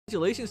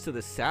Congratulations to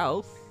the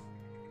south.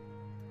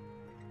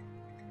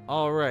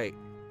 Alright.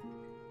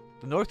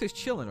 The north is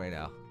chilling right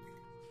now.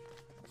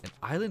 An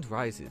island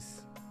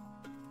rises.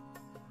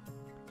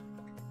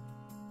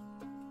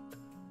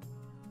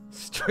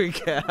 Stray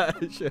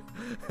cash.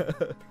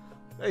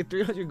 Hey,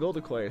 300 gold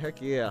acquired.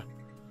 Heck yeah.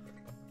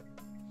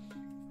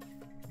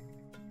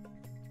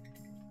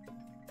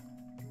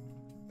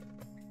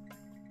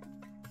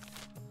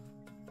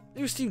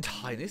 Your esteemed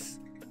highness,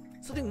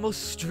 something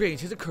most strange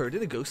has occurred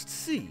in the Ghost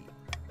Sea.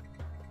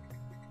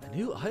 A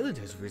new island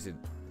has risen,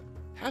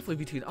 halfway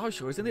between our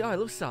shores and the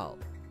Isle of Sal.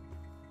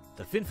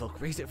 The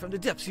Finfolk raised it from the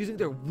depths using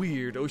their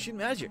weird ocean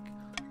magic.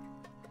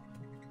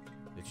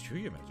 It's true,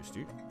 your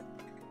majesty.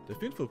 The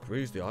Finfolk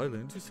raised the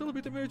island to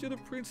celebrate the marriage of the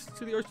prince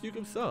to the Archduke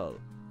of Sal.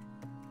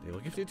 They will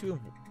gift it to him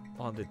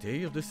on the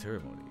day of the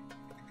ceremony.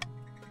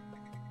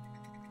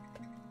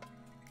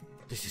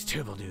 This is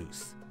terrible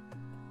news.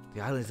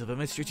 The island is of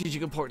immense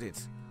strategic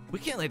importance. We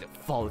can't let it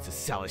fall into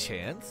Salish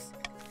hands.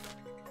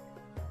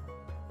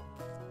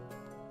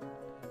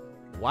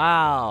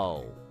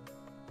 Wow.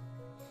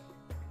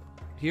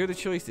 Here are the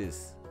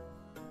choices.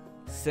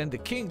 Send the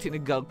king to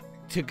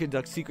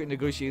conduct secret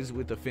negotiations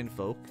with the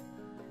Finfolk.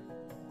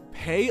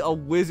 Pay a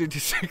wizard to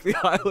sink the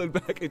island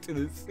back into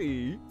the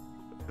sea.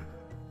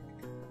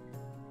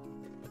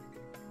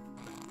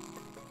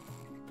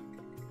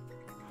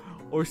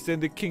 Or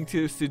send the king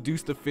to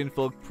seduce the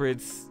Finfolk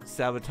prince,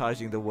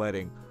 sabotaging the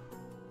wedding.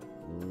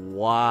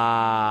 Wow.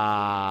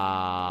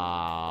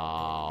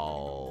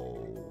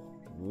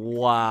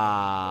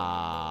 Wow.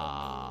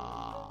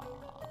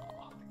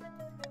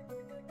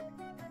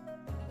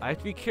 I have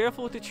to be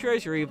careful with the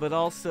treasury, but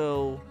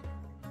also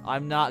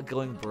I'm not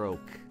going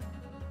broke.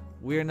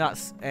 We're not,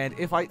 and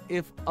if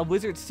a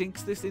wizard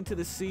sinks this into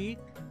the sea,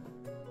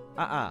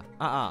 that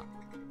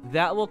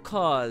will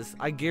cause,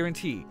 I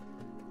guarantee,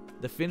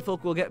 the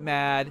Finfolk will get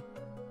mad,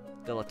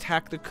 they'll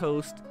attack the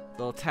coast,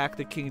 they'll attack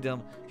the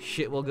kingdom,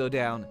 shit will go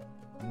down.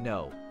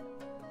 No.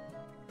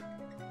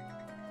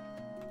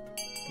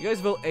 You guys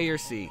vote A or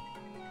C.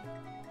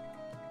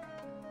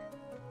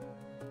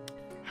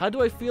 How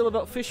do I feel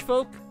about fish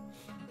folk?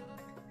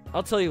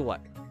 I'll tell you what.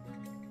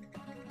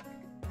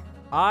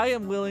 I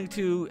am willing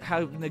to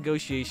have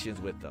negotiations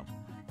with them.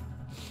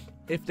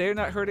 If they're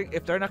not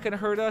gonna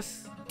hurt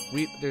us,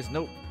 there's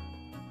no.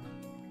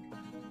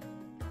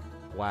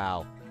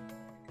 Wow.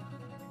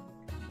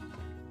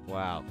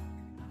 Wow.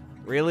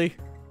 Really?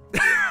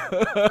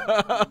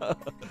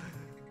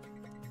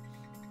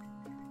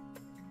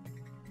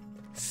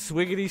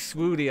 Swiggity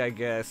swooty, I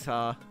guess,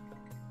 huh?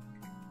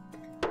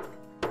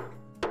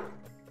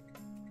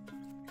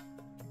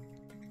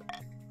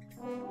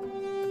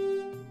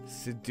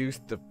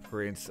 Seduced the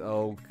prince.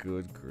 Oh,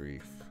 good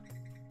grief.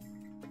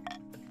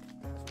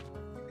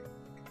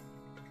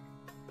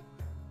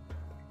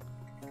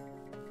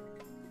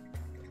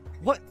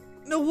 What?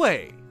 No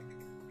way!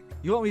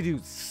 You want me to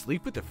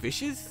sleep with the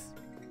fishes?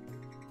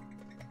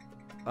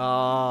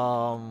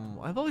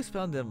 I've always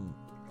found them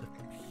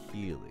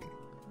appealing.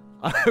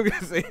 I'm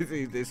gonna say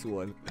this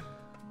one.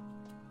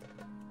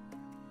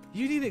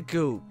 You didn't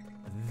go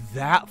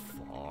that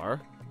far.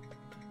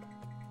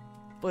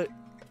 But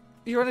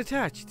you're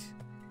unattached.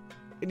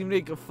 And you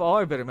make a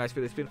far better match for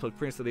the Finfolk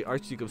prince than the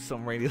Archduke of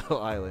some rainy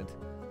little island.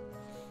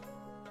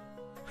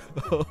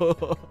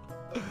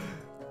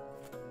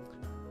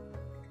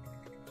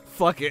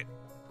 Fuck it.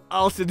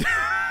 I'll seduce.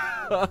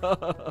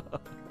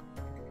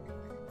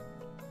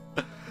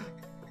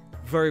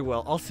 Very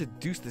well. I'll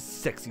seduce the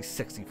sexy,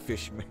 sexy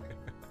fishman.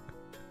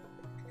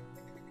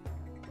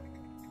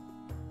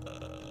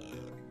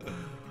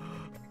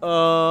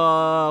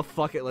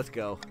 Fuck it. Let's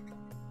go.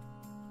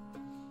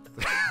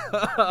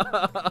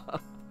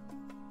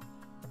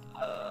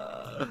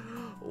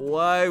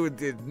 Why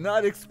did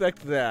not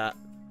expect that?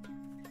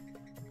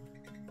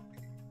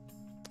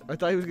 I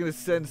thought he was gonna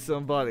send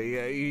somebody.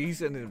 Yeah, he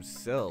sent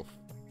himself.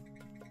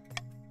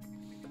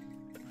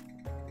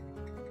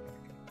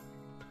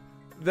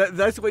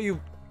 That's what you.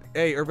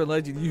 Hey, urban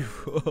legend, you.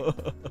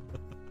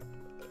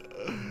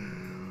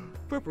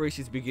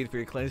 Preparations begin for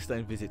your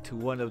clandestine visit to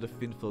one of the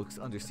Finfolk's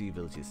undersea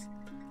villages.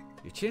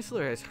 Your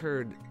chancellor has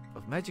heard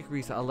of magic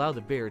reeds that allow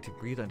the bear to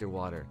breathe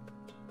underwater,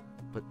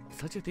 but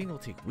such a thing will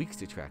take weeks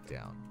to track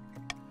down.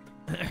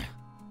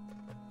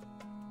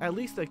 At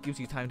least that gives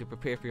you time to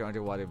prepare for your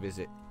underwater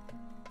visit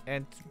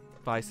and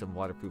buy some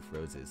waterproof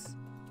roses.